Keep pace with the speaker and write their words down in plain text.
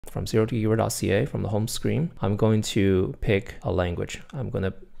from 0tokeyword.ca from the home screen. I'm going to pick a language. I'm going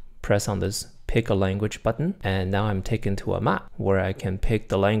to press on this pick a language button, and now I'm taken to a map where I can pick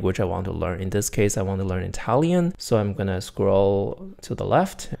the language I want to learn. In this case, I want to learn Italian, so I'm going to scroll to the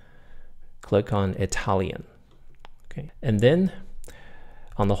left, click on Italian. Okay, and then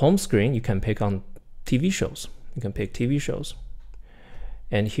on the home screen, you can pick on TV shows. You can pick TV shows.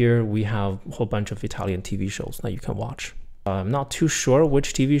 And here we have a whole bunch of Italian TV shows that you can watch. I'm not too sure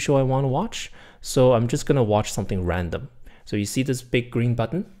which TV show I want to watch, so I'm just going to watch something random. So you see this big green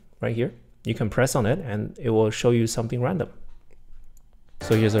button right here? You can press on it and it will show you something random.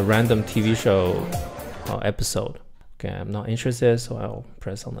 So here's a random TV show episode. Okay, I'm not interested, so I'll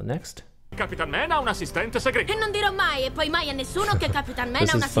press on the next. Capitan Man ha un assistente segreto. E non dirò mai e poi mai a nessuno che Capitan Man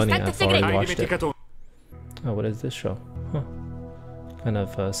ha un This is funny, assistente I've already segreto. watched it. Oh, what is this show? Huh. Kind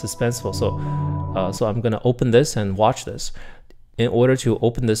of suspenseful. So I'm gonna open this and watch this. In order to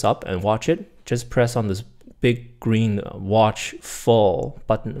open this up and watch it, just press on this big green watch full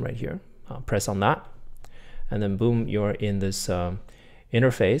button right here. Press on that, and then boom, you're in this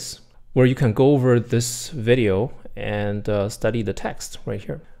interface where you can go over this video and study the text right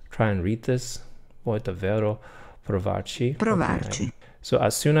here. Try and read this. Poi davvero provarci. Provarci. Okay. So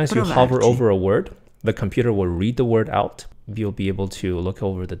as soon as you hover over a word, the computer will read the word out. You'll be able to look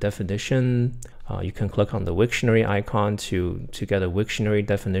over the definition. You can click on the Wiktionary icon to get a Wiktionary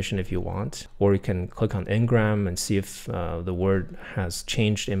definition if you want. Or you can click on Ngram and see if the word has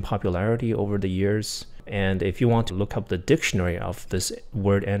changed in popularity over the years. And if you want to look up the dictionary of this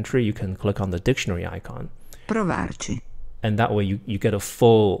word entry, you can click on the dictionary icon. Provarci. And that way you get a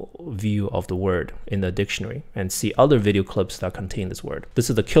full view of the word in the dictionary and see other video clips that contain this word. This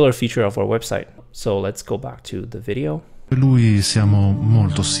is the killer feature of our website. So let's go back to the video. Lui siamo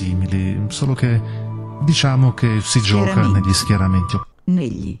molto simili, solo che diciamo che si gioca negli schieramenti.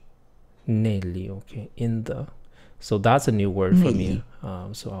 Negli, okay, in the. So that's a new word for me.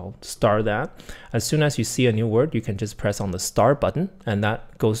 So I'll star that. As soon as you see a new word, you can just press on the star button and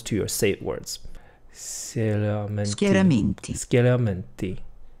that goes to your saved words. Schieramenti. Schieramenti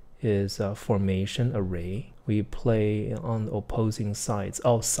is a formation array. We play on opposing sides.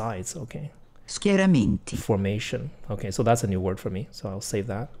 Oh, sides, okay. Schieramenti. Formation. Okay, so that's a new word for me. So I'll save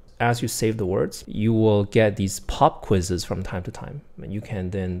that. As you save the words, you will get these pop quizzes from time to time. And you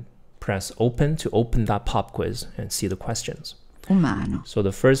can then press open to open that pop quiz and see the questions. Umano. So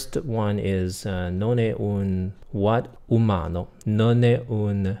the first one is non è un what umano. Non è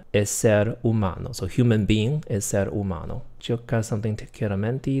un essere umano. So human being, essere umano. Gioca something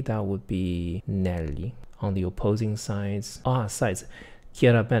chiaramente, that would be negli. On the opposing sides. Sides.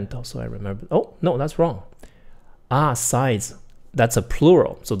 Chiaramento, so I remember. Oh, no, that's wrong. Sides. That's a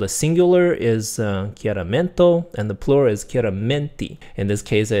plural. So the singular is chiaramento and the plural is chiaramenti. In this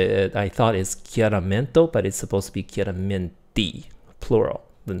case, I thought it's chiaramento, but it's supposed to be chiaramenti, plural.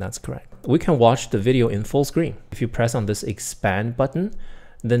 Then that's correct. We can watch the video in full screen. If you press on this expand button,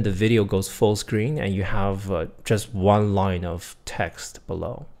 then the video goes full screen and you have just one line of text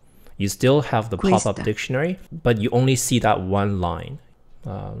below. You still have the pop-up dictionary, but you only see that one line.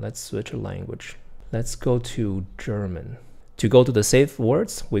 Let's switch a language. Let's go to German. To go to the saved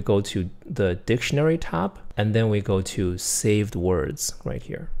words, we go to the dictionary tab, and then we go to saved words right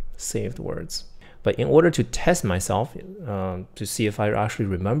here, saved words. But in order to test myself, to see if I actually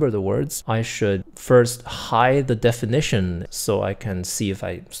remember the words, I should first hide the definition so I can see if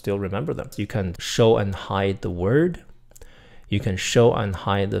I still remember them. You can show and hide the word. You can show and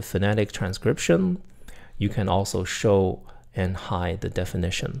hide the phonetic transcription. You can also show and hide the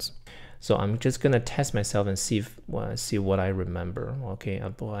definitions. So I'm just gonna test myself and see what I remember. Okay,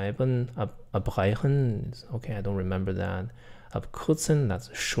 abreiben, okay, I don't remember that. Abkürzen,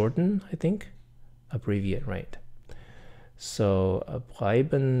 that's shorten, I think. Abbreviate, right? So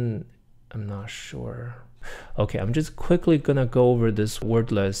abreiben, I'm not sure. Okay, I'm just quickly gonna go over this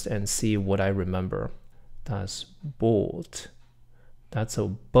word list and see what I remember. That's boat. That's a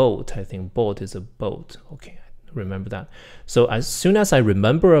boat. I think boat is a boat. Okay. Remember that. So as soon as I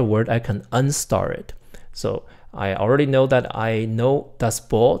remember a word, I can unstar it. So I already know that I know das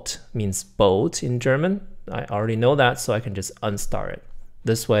Boot means boat in German. I already know that, so I can just unstar it.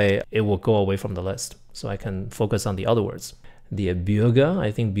 This way it will go away from the list. So I can focus on the other words. The Bürger,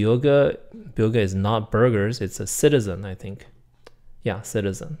 I think Bürger is not burgers, it's a citizen, I think. Yeah,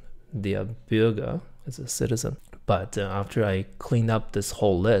 citizen. The Bürger is a citizen. But after I clean up this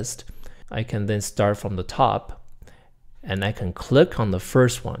whole list, I can then start from the top and I can click on the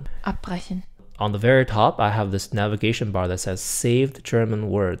first one. Abbrechen. On the very top, I have this navigation bar that says saved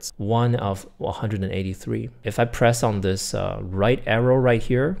German words, 1 of 183. If I press on this right arrow right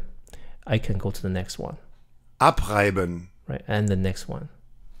here, I can go to the next one. Abreiben. Right, and the next one.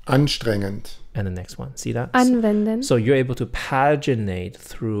 Anstrengend. And the next one. See that? Anwenden. So you're able to paginate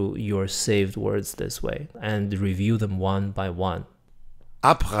through your saved words this way and review them one by one.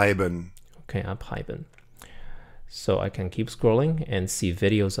 Abreiben. Okay, abreiben. So I can keep scrolling and see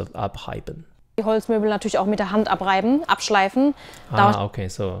videos of abreiben. Die Holzmöbel natürlich auch mit der Hand abreiben, abschleifen. Okay,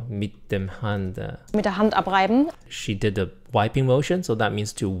 so mit dem Hand. Mit der Hand abreiben. She did the wiping motion, so that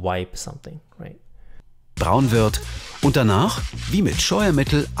means to wipe something, right? Braun wird und danach, wie mit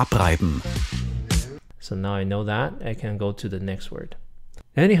Scheuermittel, abreiben. So now I know that, I can go to the next word.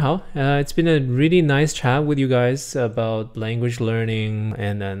 Anyhow, it's been a really nice chat with you guys about language learning,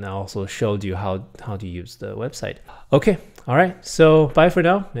 and then I also showed you how to use the website. Okay, all right, so bye for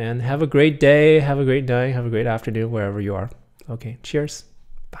now, and have a great day, have a great night, have a great afternoon, wherever you are. Okay, cheers,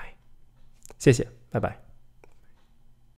 bye. 谢谢，拜拜。